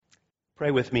Pray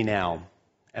with me now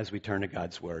as we turn to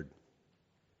God's Word.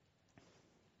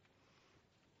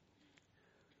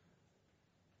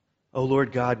 Oh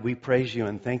Lord God, we praise you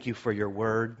and thank you for your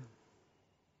Word.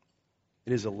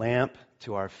 It is a lamp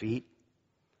to our feet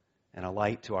and a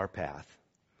light to our path.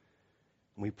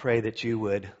 We pray that you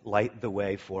would light the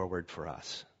way forward for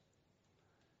us.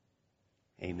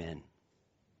 Amen.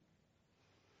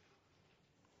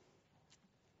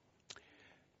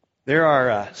 There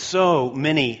are so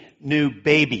many new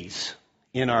babies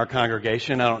in our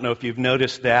congregation. I don't know if you've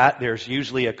noticed that. There's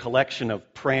usually a collection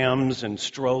of prams and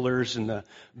strollers in the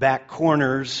back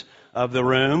corners of the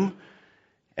room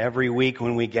every week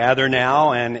when we gather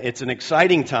now. And it's an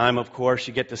exciting time, of course.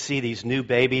 You get to see these new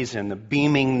babies and the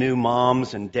beaming new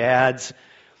moms and dads.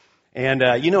 And,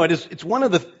 it's one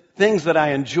of the things that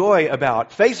I enjoy about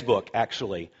Facebook,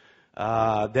 actually.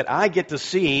 That I get to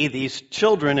see these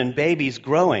children and babies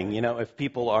growing, if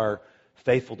people are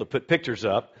faithful to put pictures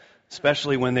up,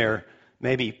 especially when they're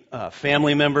maybe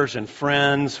family members and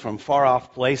friends from far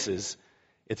off places.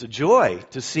 It's a joy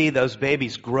to see those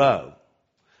babies grow.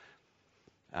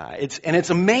 It's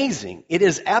amazing. It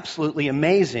is absolutely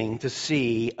amazing to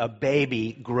see a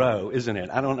baby grow, isn't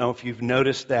it? I don't know if you've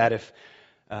noticed that,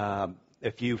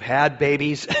 if you've had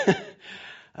babies.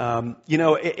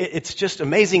 It's just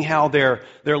amazing how their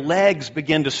legs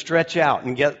begin to stretch out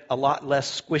and get a lot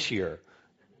less squishier.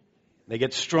 They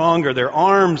get stronger. Their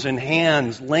arms and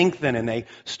hands lengthen and they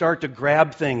start to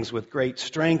grab things with great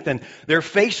strength. And their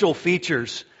facial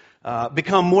features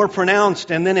become more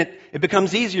pronounced. And then it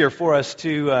becomes easier for us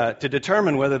to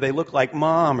determine whether they look like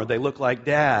mom or they look like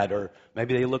dad or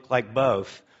maybe they look like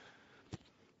both.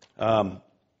 Then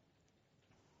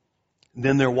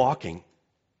they're walking.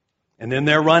 And then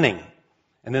they're running.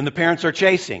 And then the parents are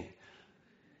chasing.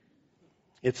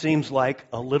 It seems like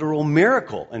a literal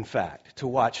miracle, in fact, to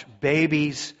watch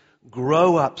babies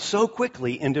grow up so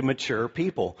quickly into mature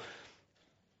people.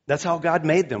 That's how God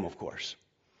made them, of course.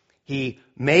 He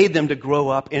made them to grow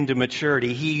up into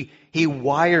maturity. He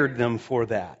wired them for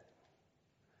that.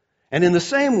 And in the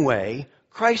same way,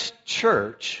 Christ's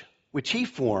church, which He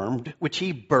formed, which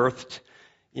He birthed,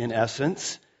 in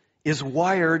essence, is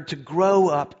wired to grow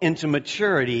up into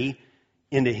maturity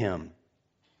into Him.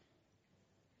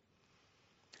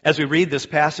 As we read this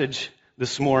passage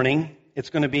this morning,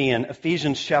 it's going to be in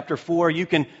Ephesians chapter 4. You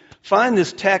can find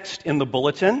this text in the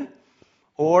bulletin,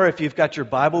 or if you've got your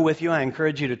Bible with you, I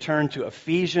encourage you to turn to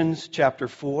Ephesians chapter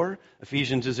 4.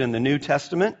 Ephesians is in the New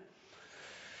Testament.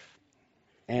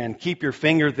 And keep your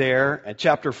finger there at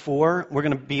chapter 4. We're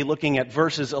going to be looking at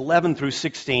verses 11 through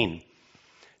 16.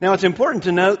 Now, it's important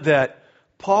to note that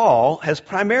Paul has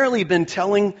primarily been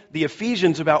telling the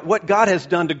Ephesians about what God has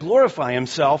done to glorify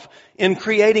Himself in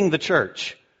creating the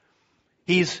church.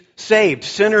 He's saved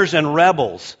sinners and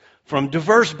rebels from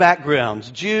diverse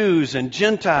backgrounds, Jews and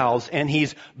Gentiles, and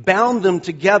He's bound them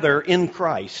together in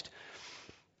Christ.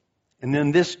 And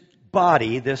then this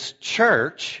body, this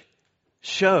church,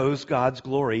 shows God's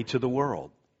glory to the world.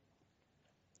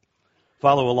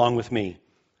 Follow along with me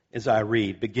as I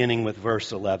read, beginning with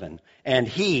verse 11. And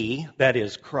He, that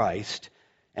is Christ,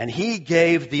 and He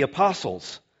gave the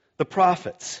apostles, the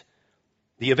prophets,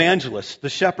 the evangelists, the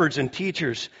shepherds and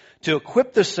teachers to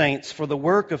equip the saints for the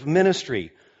work of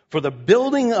ministry, for the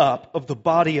building up of the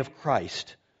body of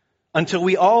Christ, until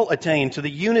we all attain to the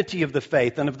unity of the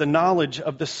faith and of the knowledge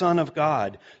of the Son of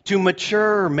God, to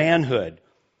mature manhood,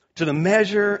 to the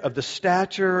measure of the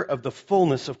stature of the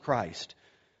fullness of Christ,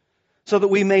 so that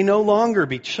we may no longer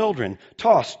be children,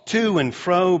 tossed to and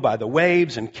fro by the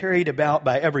waves and carried about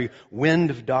by every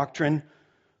wind of doctrine,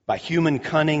 by human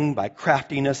cunning, by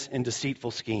craftiness and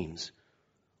deceitful schemes.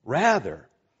 Rather,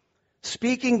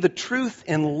 speaking the truth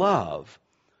in love,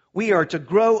 we are to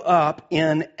grow up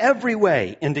in every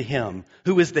way into Him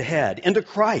who is the head, into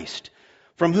Christ,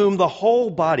 from whom the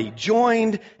whole body,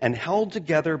 joined and held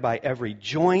together by every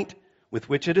joint with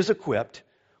which it is equipped,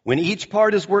 when each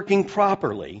part is working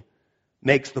properly,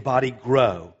 makes the body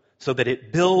grow so that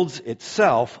it builds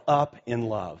itself up in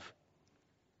love.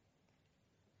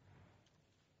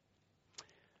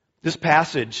 This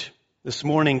passage this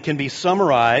morning can be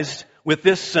summarized with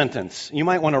this sentence. You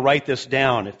might want to write this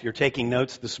down if you're taking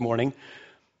notes this morning.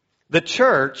 The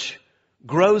church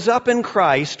grows up in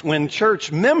Christ when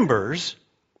church members,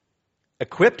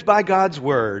 equipped by God's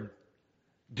Word,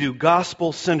 do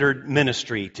gospel-centered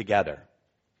ministry together.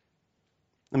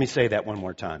 Let me say that one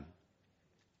more time.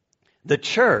 The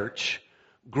church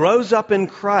grows up in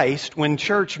Christ when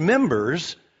church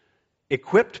members,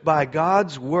 equipped by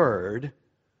God's Word,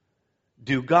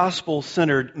 do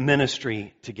gospel-centered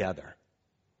ministry together.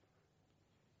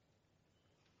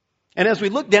 And as we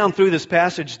look down through this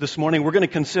passage this morning, we're going to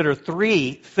consider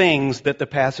three things that the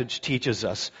passage teaches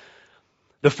us.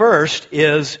 The first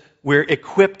is we're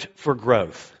equipped for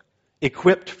growth.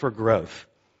 Equipped for growth.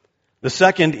 The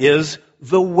second is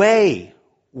the way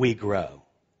we grow.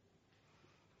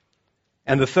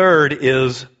 And the third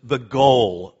is the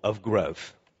goal of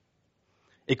growth.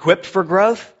 Equipped for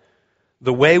growth,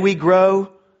 the way we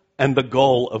grow, and the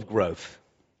goal of growth.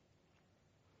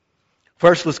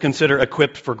 First, let's consider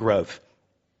equipped for growth.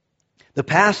 The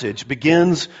passage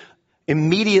begins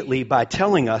immediately by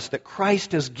telling us that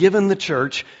Christ has given the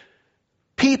church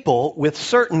people with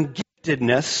certain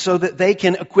giftedness so that they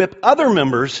can equip other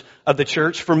members of the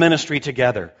church for ministry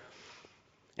together.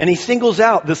 And he singles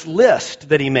out this list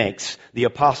that he makes: the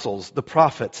apostles, the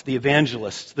prophets, the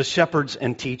evangelists, the shepherds,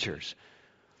 and teachers.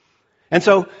 And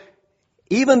so,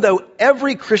 even though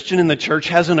every Christian in the church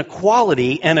has an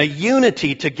equality and a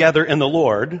unity together in the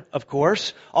Lord, of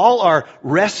course, all are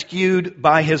rescued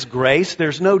by His grace.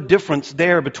 There's no difference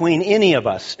there between any of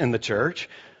us in the church.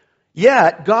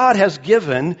 Yet, God has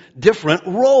given different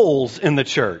roles in the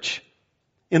church,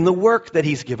 in the work that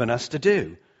He's given us to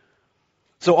do.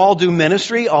 So all do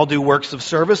ministry, all do works of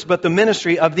service, but the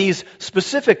ministry of these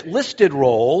specific listed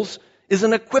roles is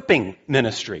an equipping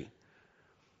ministry.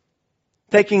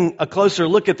 Taking a closer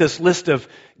look at this list of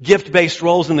gift-based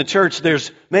roles in the church,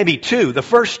 there's maybe two, the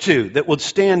first two, that would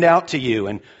stand out to you.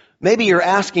 And maybe you're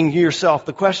asking yourself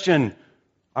the question,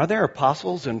 are there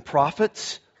apostles and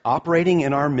prophets operating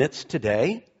in our midst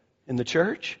today in the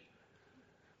church?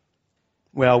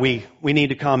 Well, we need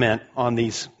to comment on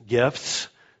these gifts.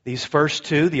 These first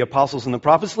two, the apostles and the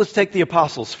prophets. Let's take the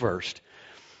apostles first.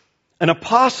 An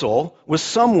apostle was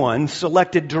someone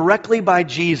selected directly by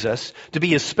Jesus to be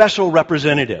His special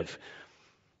representative,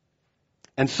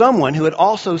 and someone who had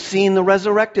also seen the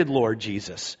resurrected Lord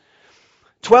Jesus.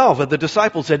 12 of the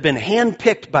disciples had been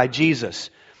handpicked by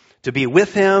Jesus to be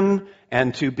with Him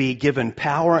and to be given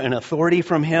power and authority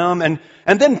from Him. And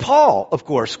then Paul, of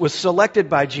course, was selected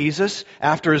by Jesus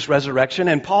after His resurrection,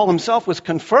 and Paul himself was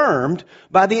confirmed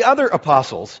by the other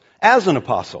apostles as an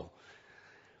apostle.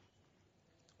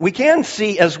 We can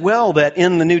see as well that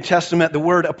in the New Testament, the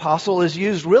word apostle is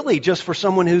used really just for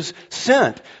someone who's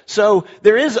sent. So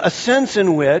there is a sense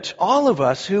in which all of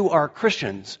us who are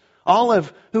Christians,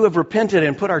 who have repented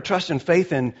and put our trust and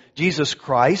faith in Jesus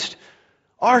Christ,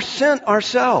 are sent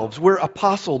ourselves. We're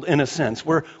apostled in a sense.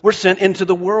 We're sent into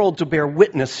the world to bear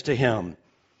witness to Him.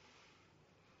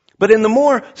 But in the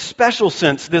more special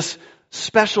sense, this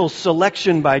special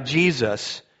selection by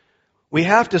Jesus, we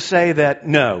have to say that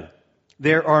no,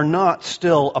 there are not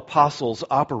still apostles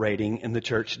operating in the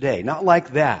church today. Not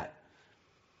like that.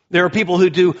 There are people who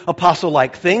do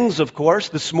apostle-like things, of course.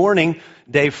 This morning,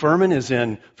 Dave Furman is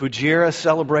in Fujairah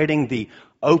celebrating the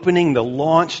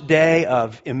launch day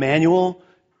of Emmanuel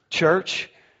Church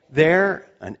there,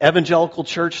 an evangelical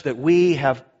church that we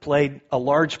have played a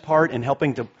large part in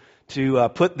helping to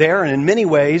put there. And in many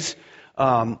ways,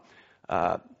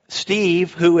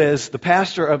 Steve, who is the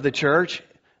pastor of the church,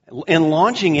 in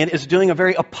launching it, is doing a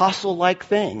very apostle-like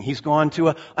thing. He's gone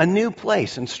to a new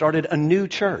place and started a new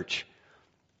church.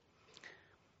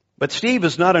 But Steve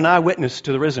is not an eyewitness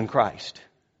to the risen Christ.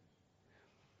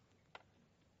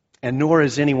 And nor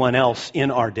is anyone else in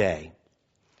our day.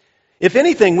 If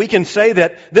anything, we can say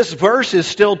that this verse is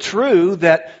still true,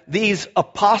 that these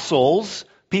apostles,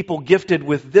 people gifted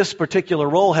with this particular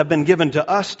role, have been given to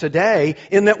us today,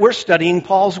 in that we're studying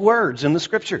Paul's words in the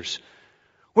Scriptures.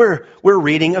 We're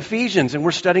reading Ephesians and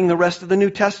we're studying the rest of the New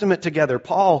Testament together.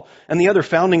 Paul and the other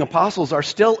founding apostles are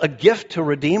still a gift to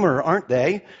Redeemer, aren't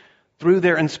they? Through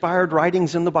their inspired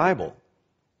writings in the Bible.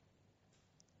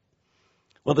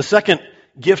 Well, the second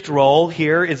gift role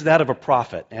here is that of a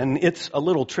prophet, and it's a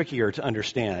little trickier to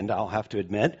understand, I'll have to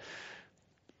admit.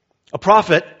 A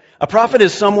prophet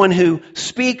is someone who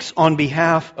speaks on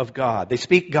behalf of God. They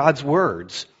speak God's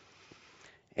words.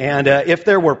 And if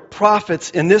there were prophets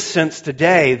in this sense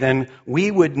today, then we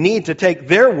would need to take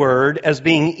their word as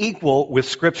being equal with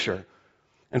Scripture.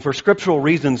 And for scriptural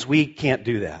reasons, we can't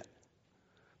do that.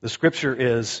 The Scripture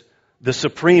is the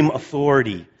supreme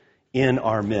authority in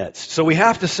our midst. So we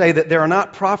have to say that there are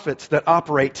not prophets that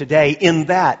operate today in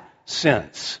that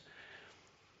sense.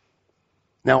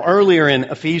 Now, earlier in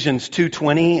Ephesians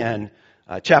 2:20 and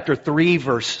chapter 3,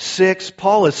 verse 6,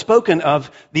 Paul has spoken of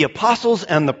the apostles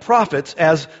and the prophets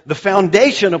as the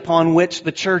foundation upon which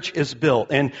the church is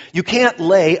built. And you can't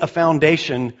lay a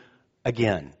foundation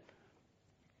again.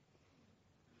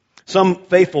 Some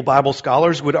faithful Bible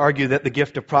scholars would argue that the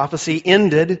gift of prophecy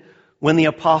ended when the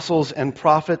apostles and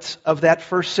prophets of that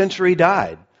first century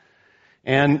died.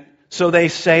 And so they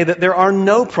say that there are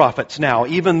no prophets now,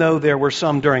 even though there were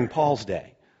some during Paul's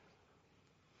day.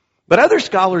 But other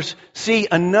scholars see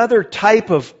another type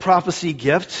of prophecy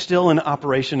gift still in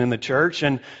operation in the church,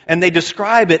 and they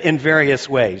describe it in various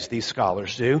ways, these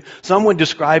scholars do. Some would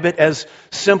describe it as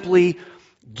simply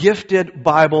gifted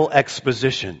Bible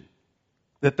exposition,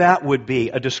 that would be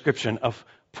a description of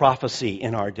prophecy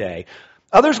in our day.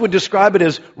 Others would describe it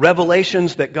as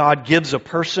revelations that God gives a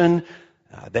person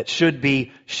that should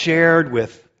be shared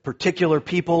with particular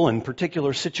people and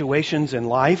particular situations in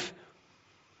life.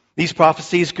 These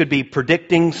prophecies could be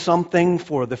predicting something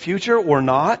for the future or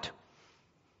not.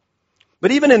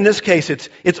 But even in this case,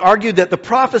 it's argued that the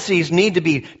prophecies need to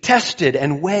be tested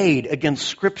and weighed against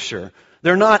Scripture.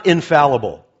 They're not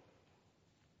infallible.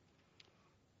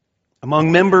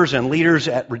 Among members and leaders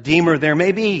at Redeemer, there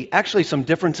may be actually some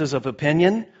differences of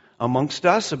opinion amongst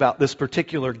us about this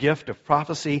particular gift of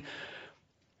prophecy.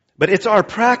 But it's our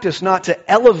practice not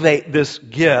to elevate this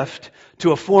gift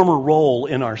to a former role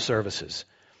in our services.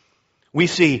 We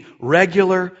see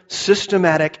regular,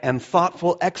 systematic, and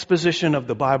thoughtful exposition of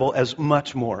the Bible as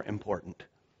much more important.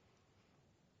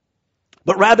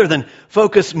 But rather than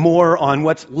focus more on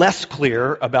what's less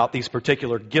clear about these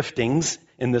particular giftings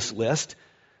in this list,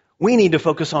 we need to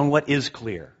focus on what is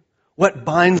clear, what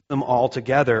binds them all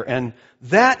together, and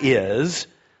that is,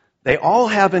 they all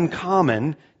have in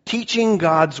common teaching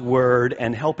God's Word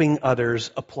and helping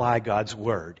others apply God's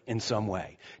Word in some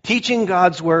way. Teaching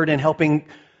God's Word and helping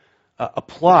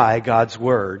apply God's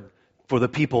Word for the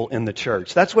people in the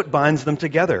church. That's what binds them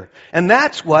together. And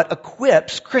that's what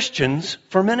equips Christians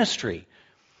for ministry.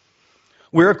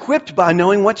 We're equipped by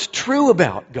knowing what's true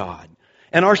about God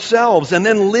and ourselves, and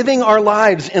then living our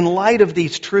lives in light of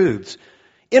these truths,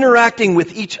 interacting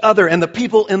with each other and the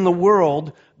people in the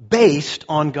world based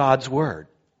on God's Word.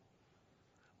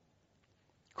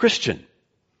 Christian,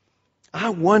 I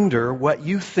wonder what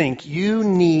you think you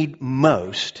need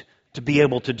most to be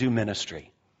able to do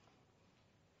ministry.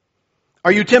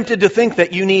 Are you tempted to think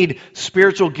that you need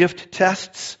spiritual gift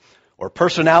tests or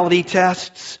personality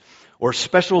tests or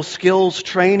special skills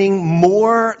training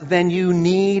more than you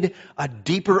need a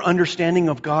deeper understanding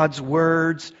of God's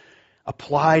words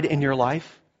applied in your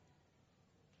life?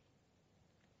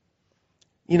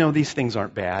 You know, these things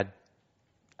aren't bad.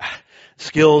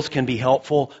 Skills can be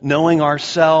helpful. Knowing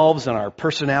ourselves and our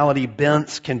personality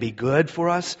bents can be good for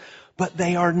us. But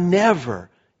they are never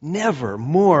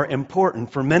more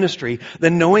important for ministry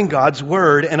than knowing God's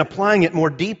Word and applying it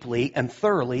more deeply and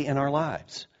thoroughly in our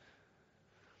lives.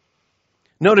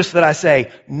 Notice that I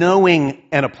say knowing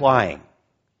and applying.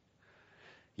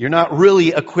 You're not really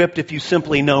equipped if you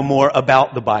simply know more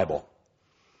about the Bible.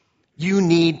 You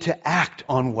need to act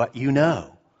on what you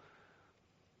know.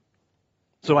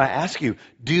 So I ask you,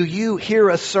 do you hear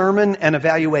a sermon and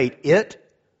evaluate it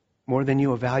more than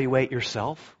you evaluate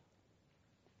yourself?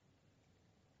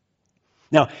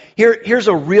 Now, here's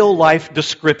a real-life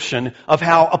description of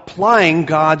how applying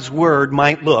God's Word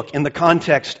might look in the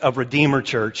context of Redeemer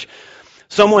Church.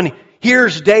 Someone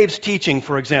hears Dave's teaching,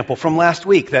 for example, from last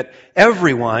week, that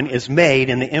everyone is made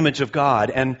in the image of God,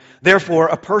 and therefore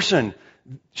a person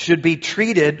should be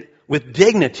treated with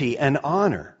dignity and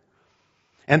honor.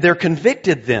 And they're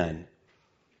convicted then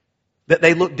that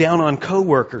they look down on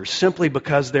coworkers simply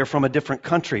because they're from a different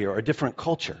country or a different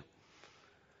culture.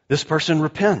 This person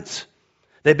repents.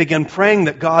 They begin praying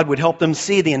that God would help them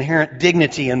see the inherent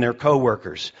dignity in their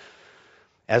coworkers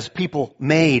as people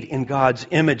made in God's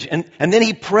image. And then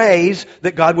he prays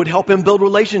that God would help him build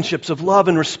relationships of love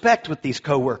and respect with these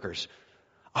coworkers.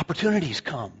 Opportunities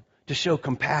come to show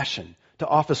compassion to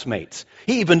office mates.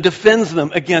 He even defends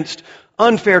them against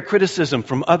unfair criticism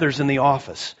from others in the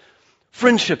office.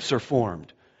 Friendships are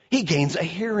formed. He gains a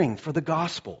hearing for the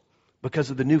gospel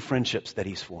because of the new friendships that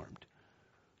he's formed.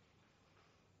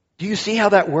 Do you see how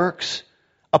that works?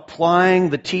 Applying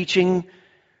the teaching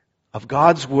of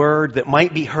God's Word that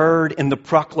might be heard in the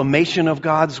proclamation of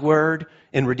God's Word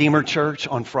in Redeemer Church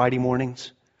on Friday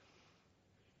mornings.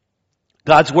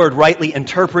 God's Word rightly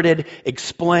interpreted,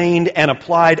 explained, and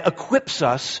applied equips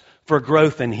us for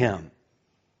growth in Him.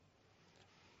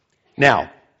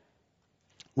 Now,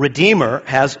 Redeemer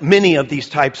has many of these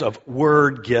types of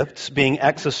word gifts being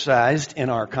exercised in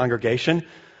our congregation.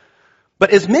 But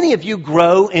as many of you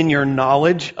grow in your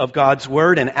knowledge of God's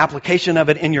Word and application of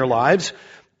it in your lives,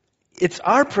 it's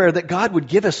our prayer that God would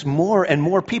give us more and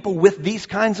more people with these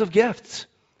kinds of gifts.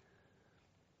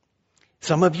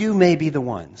 Some of you may be the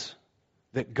ones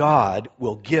that God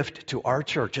will gift to our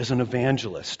church as an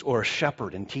evangelist or a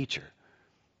shepherd and teacher.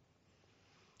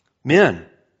 Men,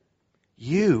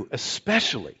 you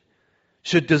especially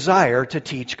should desire to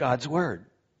teach God's Word.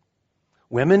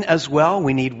 Women as well.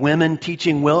 We need women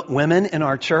teaching women in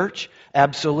our church.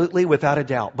 Absolutely, without a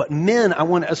doubt. But men, I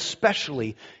want to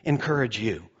especially encourage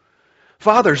you.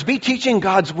 Fathers, be teaching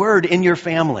God's Word in your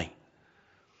family.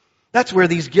 That's where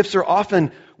these gifts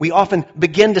we often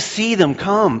begin to see them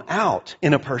come out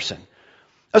in a person.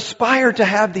 Aspire to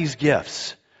have these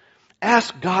gifts.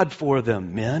 Ask God for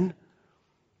them, men.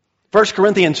 1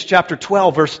 Corinthians chapter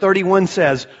 12, verse 31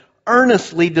 says,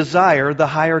 earnestly desire the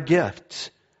higher gifts,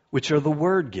 which are the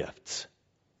word gifts.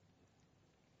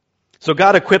 So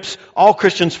God equips all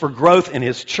Christians for growth in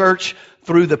His church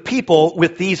through the people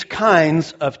with these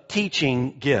kinds of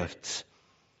teaching gifts.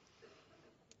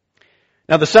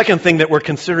 Now, the second thing that we're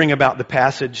considering about the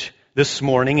passage this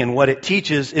morning and what it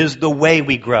teaches is the way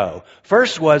we grow.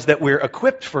 First was that we're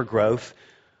equipped for growth,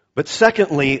 but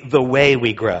secondly, the way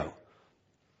we grow.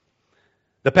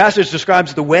 The passage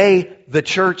describes the way the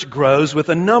church grows with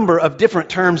a number of different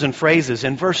terms and phrases.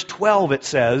 In verse 12 it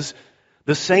says,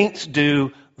 the saints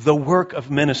do the work of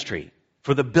ministry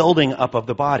for the building up of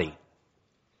the body.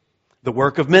 The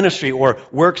work of ministry or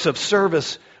works of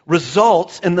service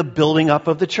results in the building up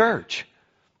of the church.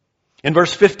 In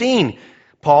verse 15,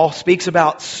 Paul speaks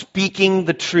about speaking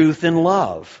the truth in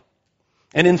love.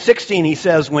 And in 16 he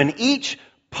says, when each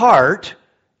part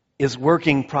is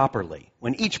working properly,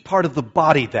 when each part of the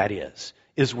body, that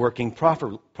is working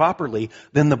properly,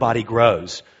 then the body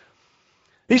grows.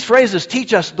 These phrases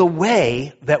teach us the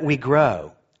way that we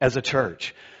grow as a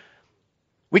church.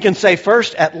 We can say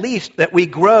first, at least, that we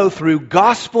grow through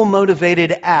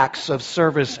gospel-motivated acts of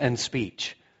service and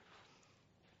speech.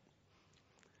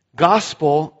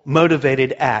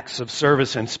 Gospel-motivated acts of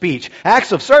service and speech.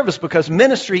 Acts of service because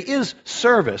ministry is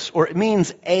service, or it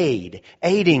means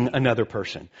aiding another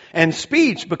person. And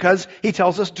speech because he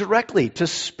tells us directly to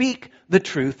speak the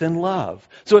truth in love.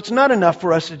 So it's not enough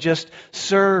for us to just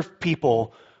serve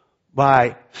people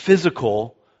by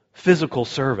physical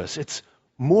service. It's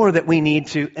more that we need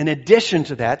to, in addition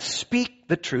to that, speak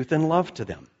the truth in love to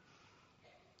them.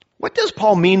 What does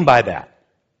Paul mean by that?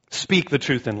 Speak the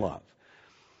truth in love.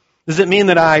 Does it mean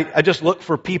that I just look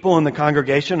for people in the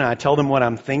congregation and I tell them what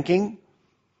I'm thinking?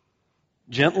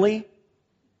 Gently?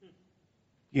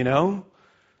 You know?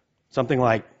 Something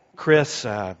like, Chris,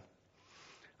 I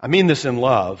mean this in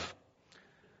love,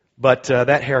 but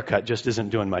that haircut just isn't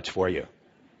doing much for you.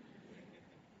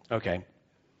 Okay.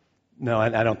 No,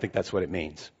 I don't think that's what it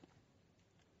means.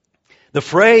 The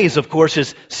phrase, of course,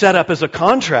 is set up as a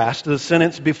contrast to the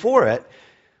sentence before it,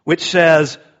 which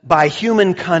says, by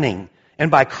human cunning and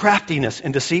by craftiness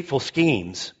and deceitful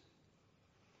schemes.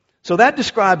 So that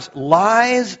describes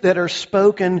lies that are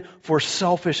spoken for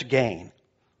selfish gain.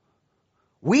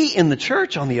 We in the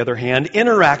church, on the other hand,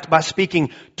 interact by speaking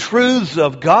truths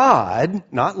of God,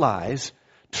 not lies,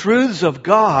 truths of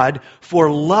God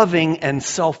for loving and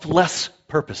selfless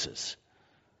purposes.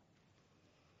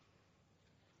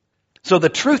 So the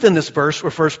truth in this verse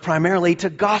refers primarily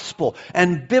to gospel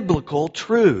and biblical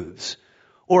truths,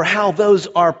 or how those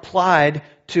are applied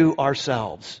to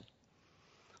ourselves.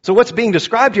 So what's being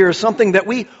described here is something that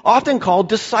we often call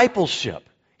discipleship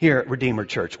here at Redeemer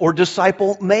Church, or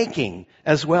disciple making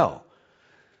as well.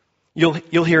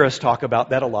 You'll hear us talk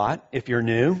about that a lot if you're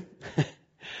new.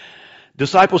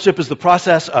 Discipleship is the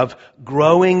process of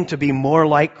growing to be more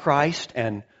like Christ,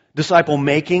 and disciple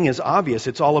making is obvious.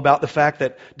 It's all about the fact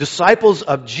that disciples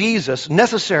of Jesus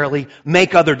necessarily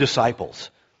make other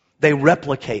disciples. They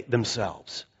replicate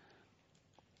themselves.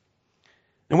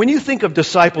 And when you think of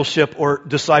discipleship or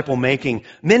disciple making,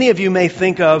 many of you may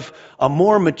think of a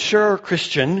more mature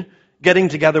Christian getting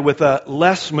together with a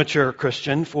less mature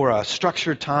Christian for a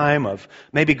structured time of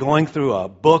maybe going through a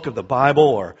book of the Bible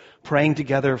or praying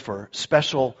together for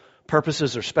special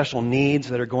purposes or special needs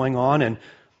that are going on. And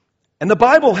the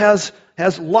Bible has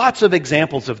lots of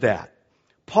examples of that.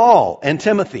 Paul and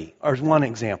Timothy are one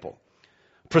example.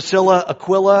 Priscilla,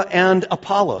 Aquila, and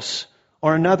Apollos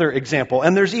are another example.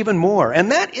 And there's even more.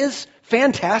 And that is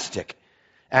fantastic.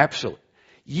 Absolutely.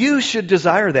 You should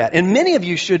desire that. And many of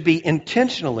you should be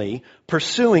intentionally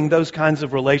pursuing those kinds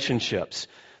of relationships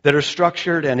that are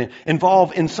structured and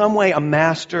involve in some way a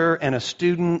master and a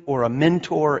student, or a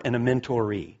mentor and a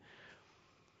mentoree.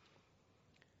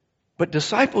 But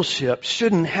discipleship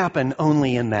shouldn't happen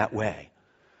only in that way.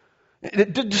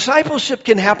 Discipleship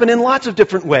can happen in lots of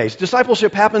different ways.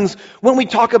 Discipleship happens when we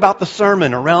talk about the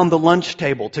sermon around the lunch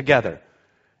table together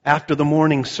after the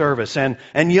morning service. And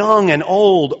young and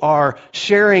old are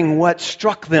sharing what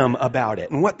struck them about it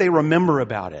and what they remember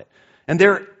about it. And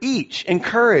they're each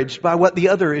encouraged by what the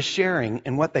other is sharing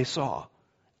and what they saw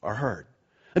or heard.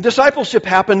 And discipleship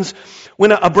happens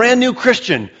when a brand new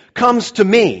Christian comes to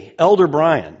me, Elder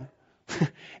Brian,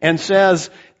 and says,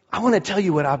 I want to tell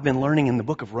you what I've been learning in the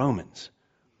book of Romans.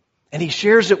 And he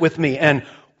shares it with me, and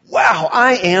wow,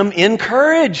 I am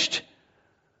encouraged.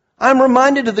 I'm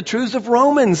reminded of the truths of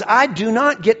Romans. I do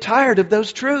not get tired of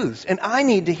those truths, and I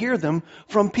need to hear them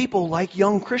from people like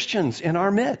young Christians in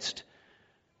our midst.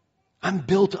 I'm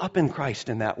built up in Christ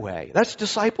in that way. That's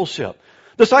discipleship.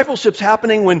 Discipleship's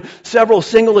happening when several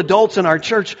single adults in our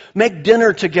church make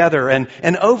dinner together, and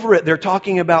over it they're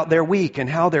talking about their week and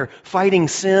how they're fighting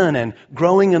sin and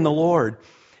growing in the Lord.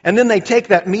 And then they take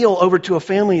that meal over to a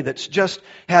family that's just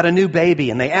had a new baby,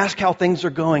 and they ask how things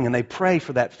are going, and they pray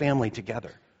for that family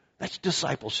together. That's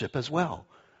discipleship as well.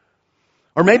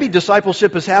 Or maybe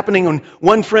discipleship is happening when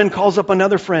one friend calls up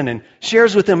another friend and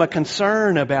shares with them a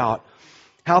concern about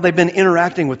how they've been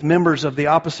interacting with members of the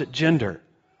opposite gender.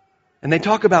 And they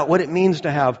talk about what it means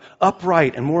to have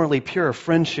upright and morally pure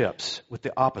friendships with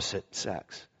the opposite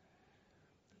sex.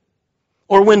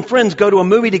 Or when friends go to a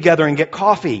movie together and get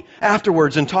coffee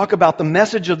afterwards and talk about the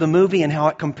message of the movie and how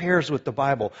it compares with the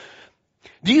Bible.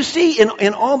 Do you see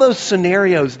in all those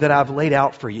scenarios that I've laid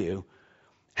out for you,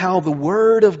 how the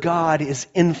Word of God is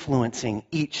influencing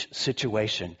each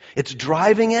situation? It's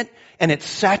driving it and it's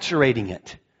saturating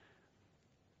it.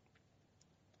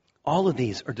 All of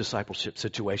these are discipleship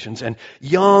situations, and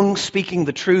young speaking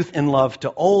the truth in love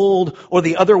to old, or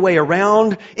the other way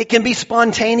around, it can be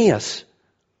spontaneous.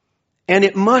 And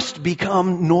it must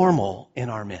become normal in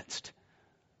our midst.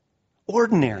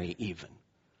 Ordinary even.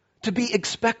 To be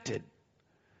expected.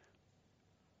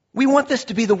 We want this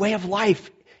to be the way of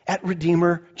life at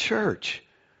Redeemer Church.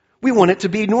 We want it to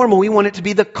be normal. We want it to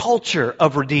be the culture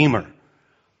of Redeemer.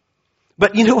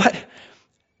 But you know what?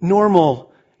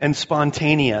 Normal and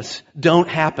spontaneous don't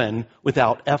happen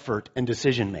without effort and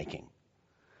decision making.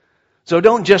 So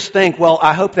don't just think, well,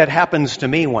 I hope that happens to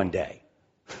me one day.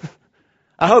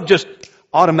 I hope just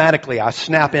automatically I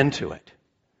snap into it.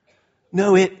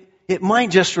 No, it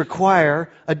might just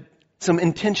require some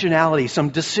intentionality, some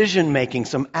decision making,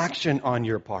 some action on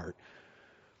your part.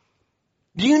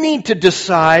 Do you need to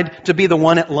decide to be the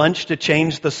one at lunch to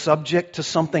change the subject to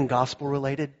something gospel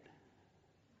related?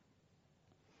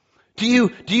 Do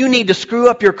you need to screw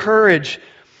up your courage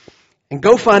and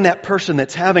go find that person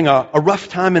that's having a rough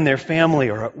time in their family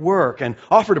or at work and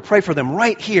offer to pray for them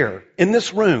right here in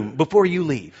this room before you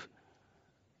leave?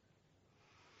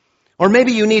 Or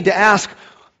maybe you need to ask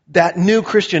that new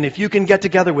Christian if you can get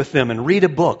together with them and read a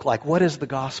book like What is the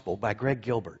Gospel by Greg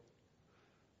Gilbert.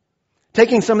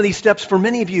 Taking some of these steps, for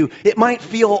many of you, it might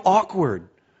feel awkward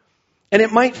and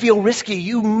it might feel risky.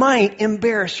 You might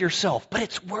embarrass yourself, but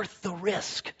it's worth the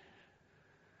risk.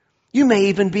 You may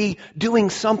even be doing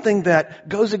something that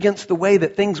goes against the way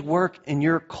that things work in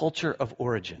your culture of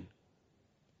origin.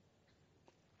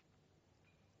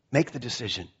 Make the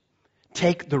decision.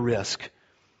 Take the risk.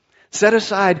 Set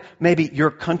aside maybe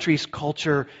your country's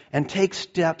culture and take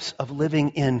steps of living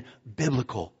in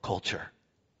biblical culture.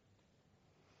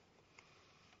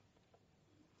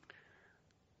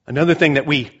 Another thing that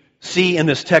we see in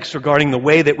this text regarding the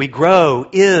way that we grow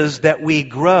is that we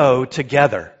grow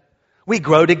together. We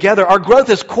grow together. Our growth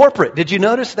is corporate. Did you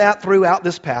notice that throughout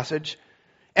this passage?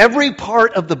 Every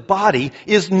part of the body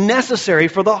is necessary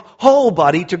for the whole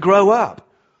body to grow up.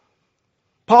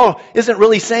 Paul isn't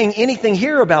really saying anything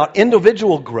here about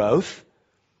individual growth.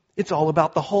 It's all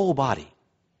about the whole body.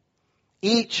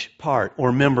 Each part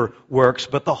or member works,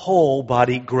 but the whole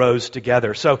body grows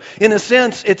together. So, in a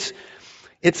sense, it's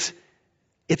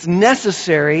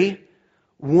necessary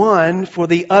one for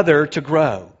the other to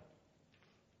grow.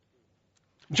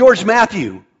 George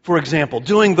Matthew, for example,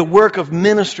 doing the work of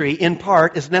ministry in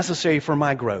part is necessary for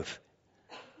my growth.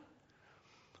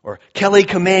 Or Kelly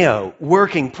Cameo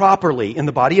working properly in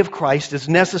the body of Christ is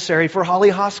necessary for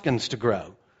Holly Hoskins to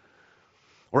grow.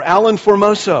 Or Alan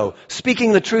Formoso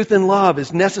speaking the truth in love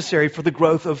is necessary for the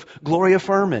growth of Gloria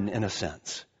Furman, in a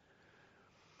sense.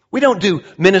 We don't do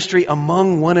ministry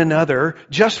among one another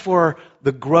just for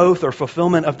the growth or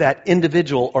fulfillment of that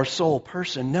individual or sole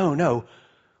person. No.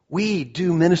 We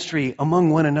do ministry among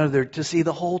one another to see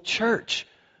the whole church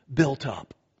built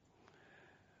up.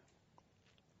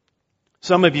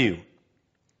 Some of you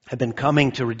have been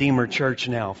coming to Redeemer Church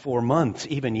now for months,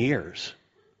 even years,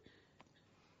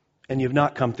 and you've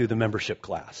not come through the membership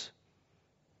class.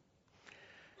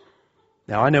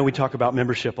 Now, I know we talk about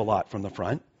membership a lot from the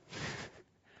front.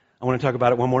 I want to talk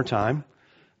about it one more time.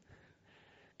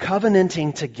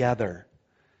 Covenanting together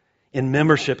in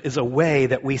membership is a way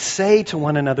that we say to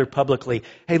one another publicly,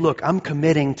 hey, look, I'm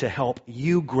committing to help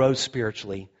you grow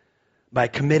spiritually by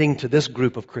committing to this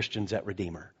group of Christians at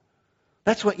Redeemer.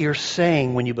 That's what you're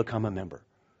saying when you become a member.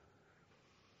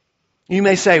 You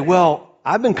may say, well,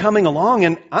 I've been coming along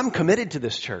and I'm committed to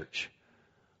this church.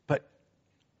 But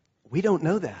we don't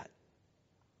know that.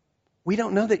 We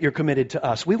don't know that you're committed to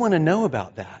us. We want to know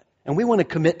about that. And we want to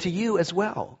commit to you as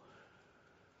well.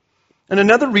 And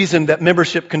another reason that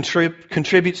membership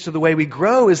contributes to the way we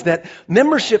grow is that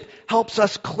membership helps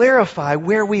us clarify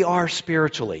where we are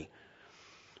spiritually.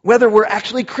 Whether we're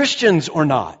actually Christians or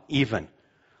not, even.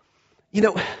 You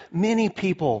know, many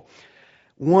people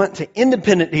want to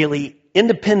independently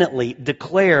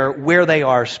declare where they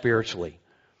are spiritually.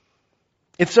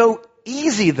 It's so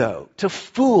easy, though, to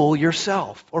fool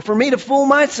yourself, or for me to fool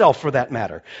myself for that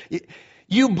matter.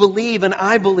 You believe and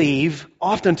I believe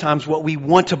oftentimes what we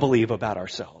want to believe about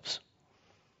ourselves.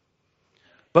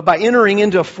 But by entering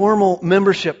into a formal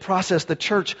membership process, the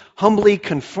church humbly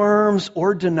confirms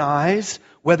or denies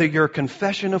whether your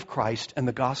confession of Christ and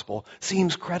the gospel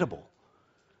seems credible.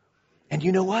 And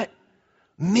you know what?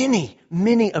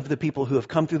 Many of the people who have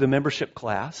come through the membership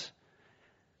class,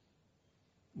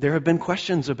 there have been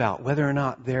questions about whether or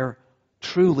not they're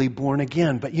truly born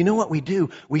again. But you know what we do?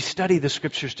 We study the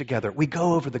scriptures together. We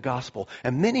go over the gospel.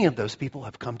 And many of those people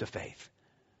have come to faith.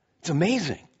 It's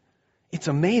amazing. It's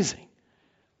amazing.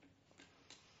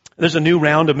 There's a new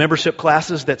round of membership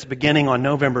classes that's beginning on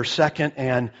November 2nd.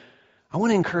 And I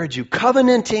want to encourage you,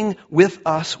 covenanting with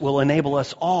us will enable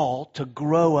us all to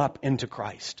grow up into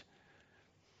Christ.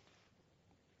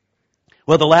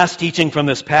 Well, the last teaching from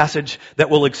this passage that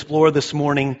we'll explore this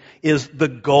morning is the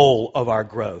goal of our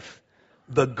growth.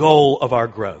 The goal of our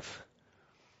growth.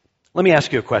 Let me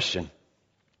ask you a question.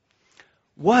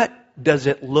 What does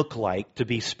it look like to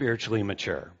be spiritually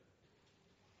mature?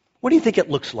 What do you think it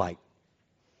looks like?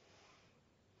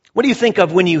 What do you think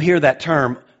of when you hear that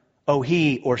term, oh,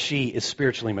 he or she is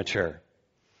spiritually mature?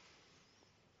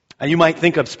 And you might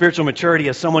think of spiritual maturity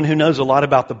as someone who knows a lot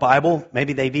about the Bible.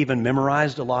 Maybe they've even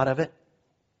memorized a lot of it.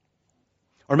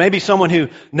 Or maybe someone who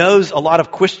knows a lot of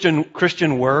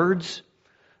Christian words.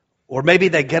 Or maybe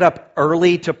they get up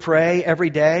early to pray every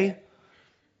day.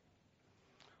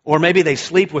 Or maybe they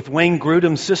sleep with Wayne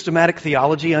Grudem's systematic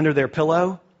theology under their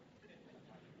pillow.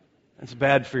 That's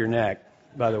bad for your neck,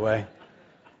 by the way.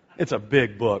 It's a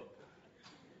big book.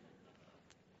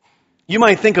 You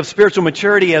might think of spiritual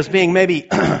maturity as being maybe,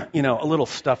 a little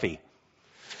stuffy.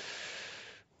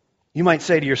 You might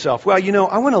say to yourself, well,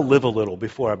 I want to live a little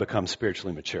before I become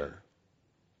spiritually mature.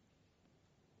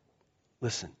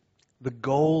 Listen. The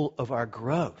goal of our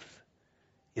growth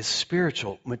is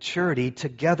spiritual maturity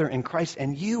together in Christ.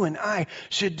 And you and I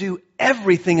should do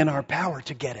everything in our power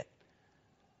to get it.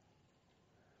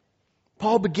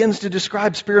 Paul begins to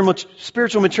describe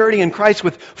spiritual maturity in Christ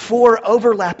with 4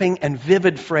 overlapping and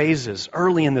vivid phrases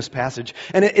early in this passage.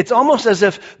 And it's almost as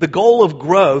if the goal of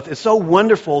growth is so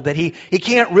wonderful that he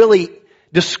can't really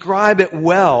describe it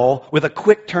well with a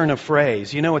quick turn of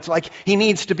phrase. It's like he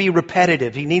needs to be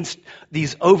repetitive. He needs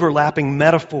these overlapping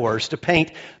metaphors to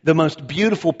paint the most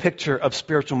beautiful picture of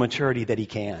spiritual maturity that he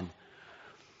can.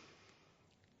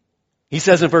 He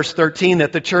says in verse 13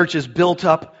 that the church is built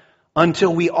up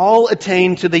until we all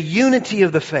attain to the unity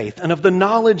of the faith and of the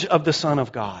knowledge of the Son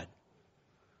of God.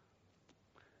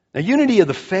 Now, unity of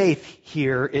the faith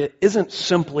here, it isn't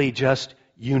simply just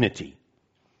unity.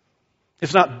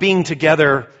 It's not being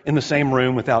together in the same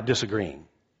room without disagreeing.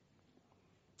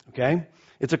 Okay?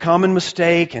 It's a common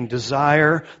mistake and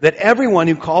desire that everyone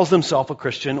who calls themselves a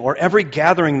Christian, or every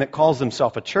gathering that calls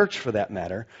themselves a church for that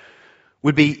matter,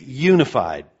 would be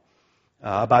unified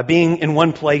by being in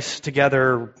one place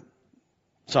together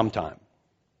sometime.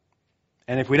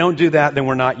 And if we don't do that, then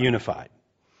we're not unified.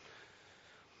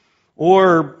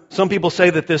 Or some people say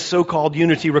that this so-called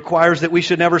unity requires that we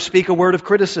should never speak a word of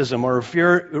criticism or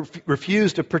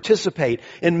refuse to participate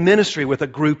in ministry with a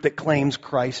group that claims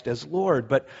Christ as Lord.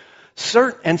 But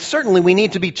certainly we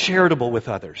need to be charitable with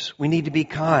others. We need to be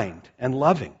kind and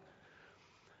loving.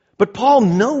 But Paul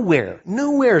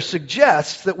nowhere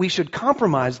suggests that we should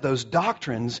compromise those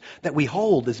doctrines that we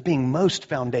hold as being most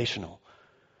foundational.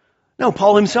 No,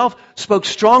 Paul himself spoke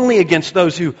strongly against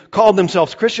those who called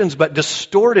themselves Christians but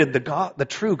distorted the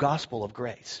true gospel of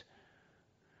grace.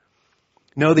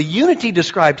 No, the unity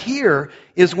described here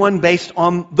is one based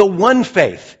on the one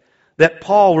faith that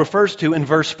Paul refers to in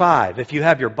verse 5. If you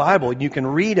have your Bible, you can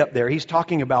read up there. He's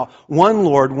talking about one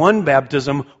Lord, one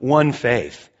baptism, one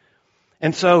faith.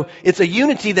 And so it's a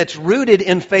unity that's rooted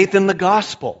in faith in the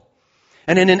gospel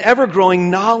and in an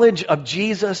ever-growing knowledge of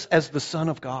Jesus as the Son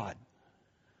of God.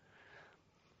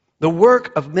 The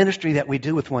work of ministry that we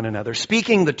do with one another,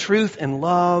 speaking the truth in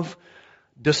love,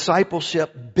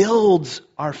 discipleship, builds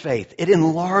our faith. It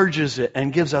enlarges it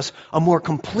and gives us a more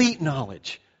complete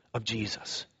knowledge of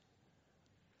Jesus.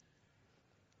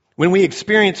 When we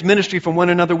experience ministry from one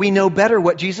another, we know better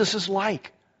what Jesus is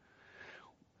like.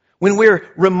 When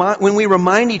we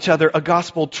remind each other of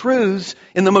gospel truths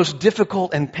in the most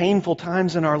difficult and painful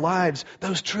times in our lives,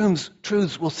 those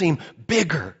truths will seem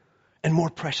bigger and more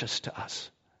precious to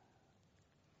us.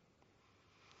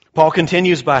 Paul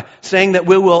continues by saying that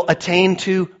we will attain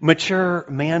to mature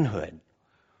manhood.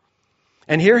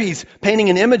 And here he's painting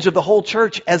an image of the whole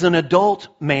church as an adult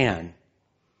man,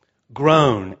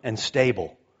 grown and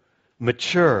stable,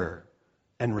 mature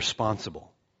and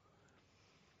responsible.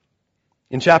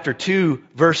 In chapter 2,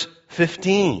 verse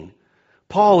 15,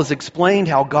 Paul has explained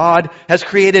how God has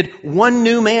created one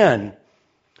new man.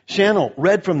 Channel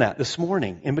read from that this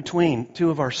morning in between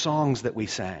two of our songs that we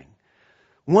sang.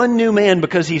 One new man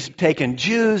because he's taken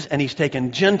Jews and he's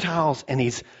taken Gentiles and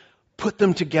he's put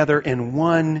them together in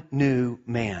one new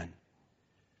man.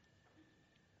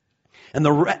 And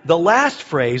the last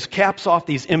phrase caps off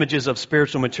these images of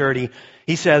spiritual maturity.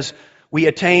 He says, we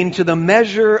attain to the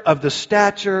measure of the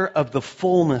stature of the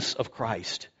fullness of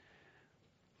Christ.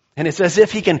 And it's as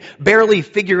if he can barely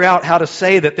figure out how to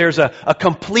say that there's a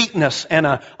completeness and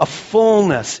a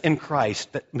fullness in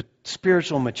Christ that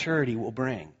spiritual maturity will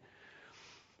bring.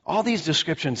 All these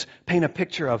descriptions paint a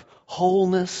picture of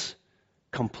wholeness,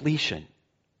 completion,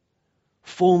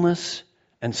 fullness,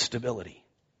 and stability.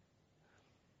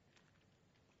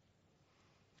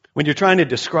 When you're trying to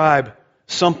describe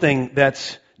something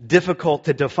that's difficult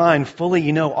to define fully,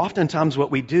 oftentimes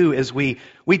what we do is we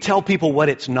tell people what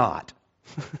it's not.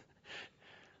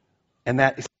 And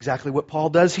that is exactly what Paul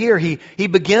does here. He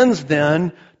begins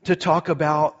then to talk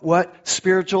about what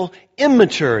spiritual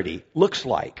immaturity looks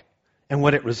like and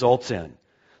what it results in.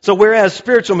 So whereas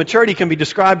spiritual maturity can be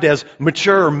described as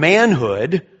mature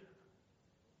manhood,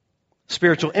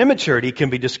 spiritual immaturity can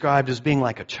be described as being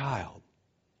like a child,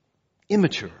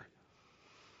 immature.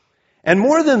 And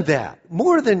more than that,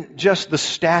 more than just the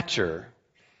stature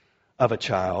of a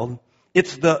child,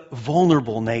 it's the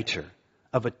vulnerable nature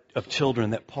of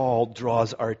children that Paul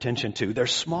draws our attention to. They're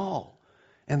small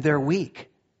and they're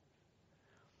weak.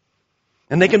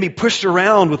 And they can be pushed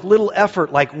around with little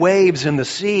effort like waves in the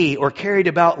sea or carried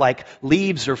about like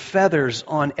leaves or feathers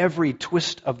on every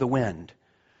twist of the wind.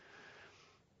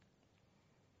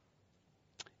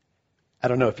 I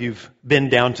don't know if you've been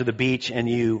down to the beach and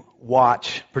you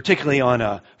watch, particularly on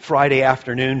a Friday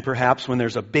afternoon perhaps, when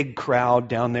there's a big crowd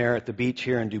down there at the beach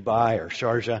here in Dubai or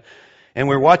Sharjah. And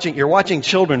you're watching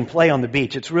children play on the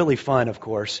beach. It's really fun, of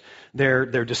course.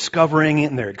 They're discovering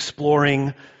and they're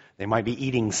exploring. They might be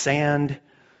eating sand.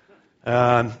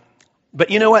 But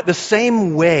you know what? The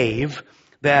same wave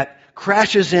that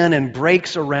crashes in and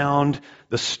breaks around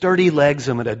the sturdy legs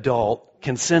of an adult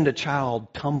can send a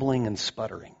child tumbling and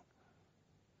sputtering.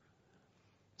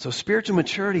 So spiritual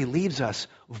maturity leaves us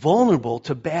vulnerable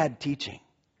to bad teaching.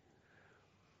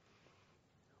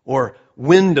 Or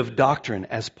wind of doctrine,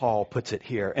 as Paul puts it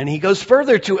here. And he goes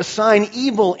further to assign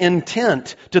evil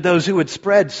intent to those who would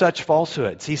spread such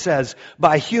falsehoods. He says,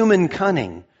 by human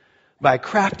cunning, by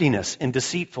craftiness and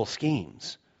deceitful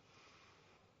schemes.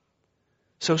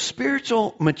 So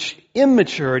spiritual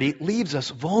immaturity leaves us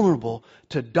vulnerable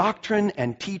to doctrine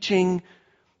and teaching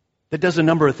that does a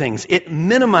number of things. It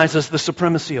minimizes the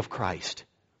supremacy of Christ.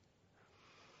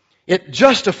 It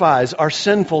justifies our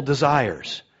sinful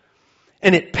desires.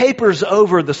 And it papers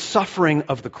over the suffering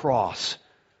of the cross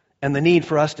and the need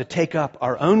for us to take up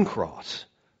our own cross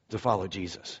to follow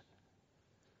Jesus.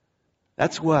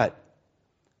 That's what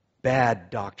bad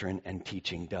doctrine and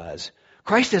teaching does.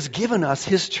 Christ has given us,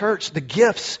 His church, the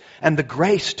gifts and the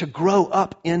grace to grow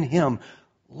up in Him.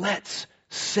 Let's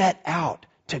set out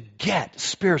to get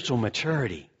spiritual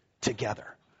maturity together.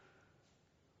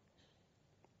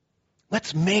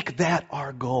 Let's make that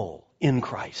our goal in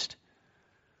Christ.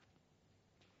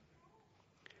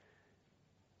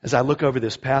 As I look over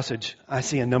this passage, I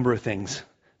see a number of things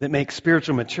that make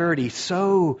spiritual maturity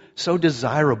so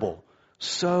desirable,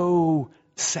 so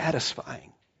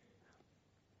satisfying.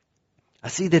 I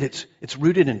see that it's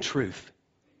rooted in truth,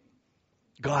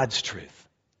 God's truth.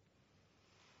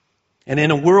 And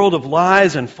in a world of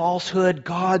lies and falsehood,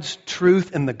 God's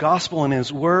truth and the gospel and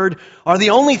His word are the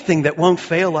only thing that won't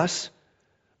fail us.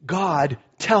 God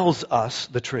tells us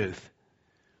the truth.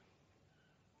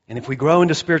 And if we grow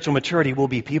into spiritual maturity, we'll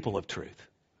be people of truth.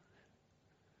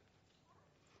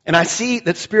 And I see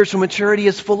that spiritual maturity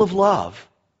is full of love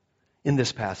in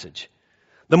this passage.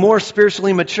 The more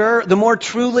spiritually mature, the more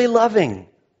truly loving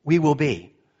we will be.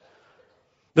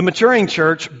 The maturing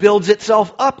church builds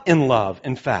itself up in love,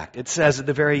 in fact. It says at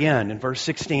the very end in verse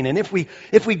 16, and if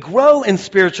we grow in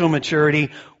spiritual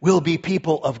maturity, we'll be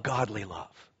people of godly love.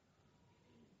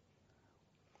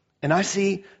 And I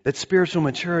see that spiritual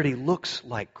maturity looks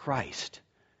like Christ.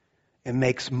 It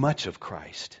makes much of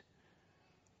Christ.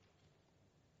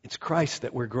 It's Christ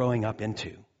that we're growing up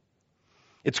into.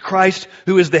 It's Christ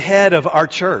who is the head of our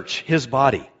church, His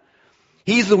body.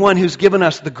 He's the one who's given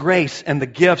us the grace and the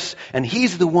gifts, and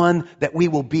He's the one that we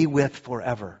will be with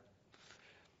forever.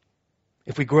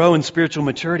 If we grow in spiritual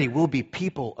maturity, we'll be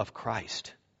people of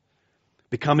Christ,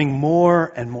 becoming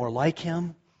more and more like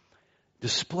Him,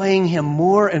 displaying Him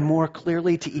more and more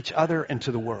clearly to each other and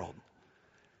to the world.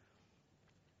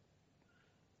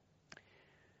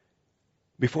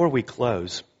 Before we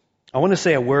close, I want to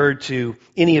say a word to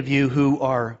any of you who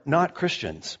are not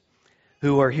Christians,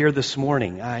 who are here this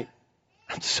morning. I'm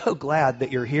so glad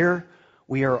that you're here.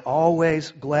 We are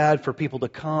always glad for people to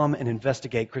come and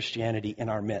investigate Christianity in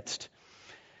our midst.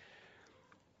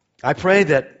 I pray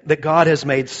that God has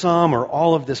made some or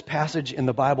all of this passage in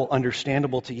the Bible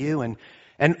understandable to you.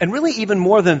 And really even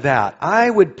more than that, I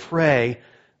would pray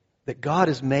that God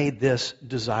has made this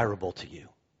desirable to you.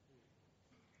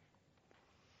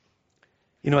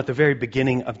 You know, at the very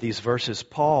beginning of these verses,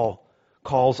 Paul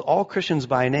calls all Christians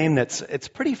by a name it's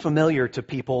pretty familiar to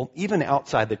people, even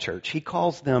outside the church. He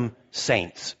calls them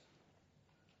saints.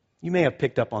 You may have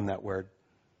picked up on that word.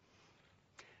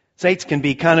 Saints can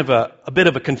be kind of a bit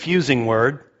of a confusing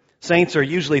word. Saints are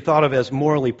usually thought of as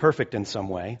morally perfect in some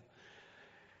way.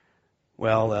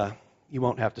 Well, you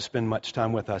won't have to spend much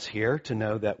time with us here to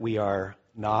know that we are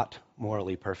not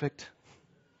morally perfect.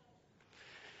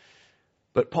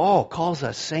 But Paul calls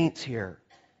us saints here,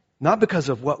 not because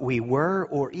of what we were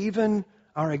or even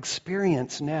our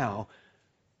experience now.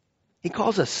 He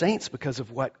calls us saints because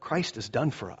of what Christ has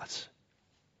done for us.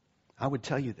 I would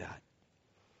tell you that.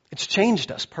 It's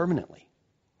changed us permanently.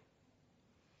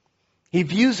 He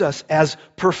views us as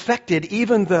perfected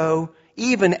even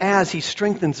as He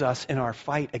strengthens us in our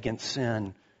fight against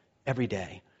sin every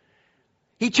day.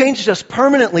 He changed us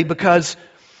permanently because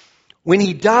when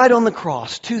He died on the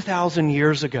cross 2,000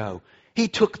 years ago, He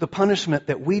took the punishment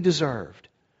that we deserved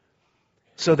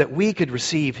so that we could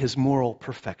receive His moral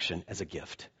perfection as a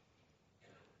gift.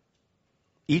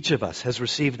 Each of us has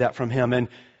received that from Him. And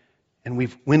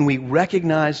when we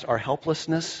recognized our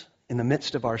helplessness in the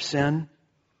midst of our sin,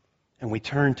 and we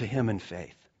turn to Him in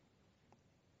faith.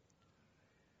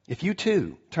 If you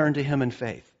too turn to Him in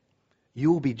faith,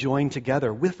 you will be joined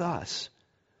together with us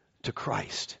to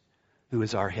Christ, who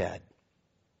is our head.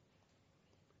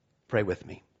 Pray with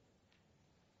me.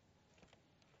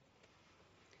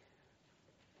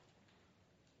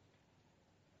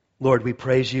 Lord, we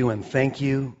praise You and thank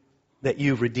You that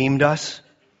You've redeemed us.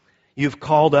 You've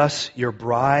called us Your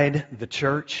bride, the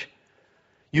church.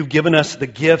 You've given us the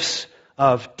gifts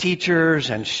of teachers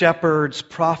and shepherds,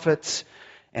 prophets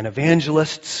and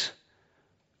evangelists.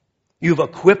 You've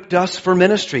equipped us for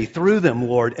ministry through them,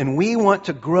 Lord, and we want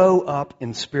to grow up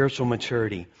in spiritual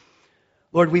maturity.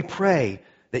 Lord, we pray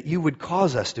that You would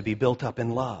cause us to be built up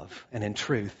in love and in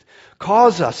truth.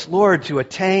 Cause us, Lord, to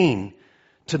attain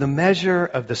to the measure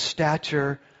of the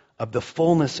stature of the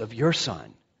fullness of Your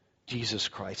Son, Jesus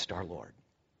Christ our Lord.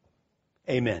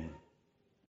 Amen.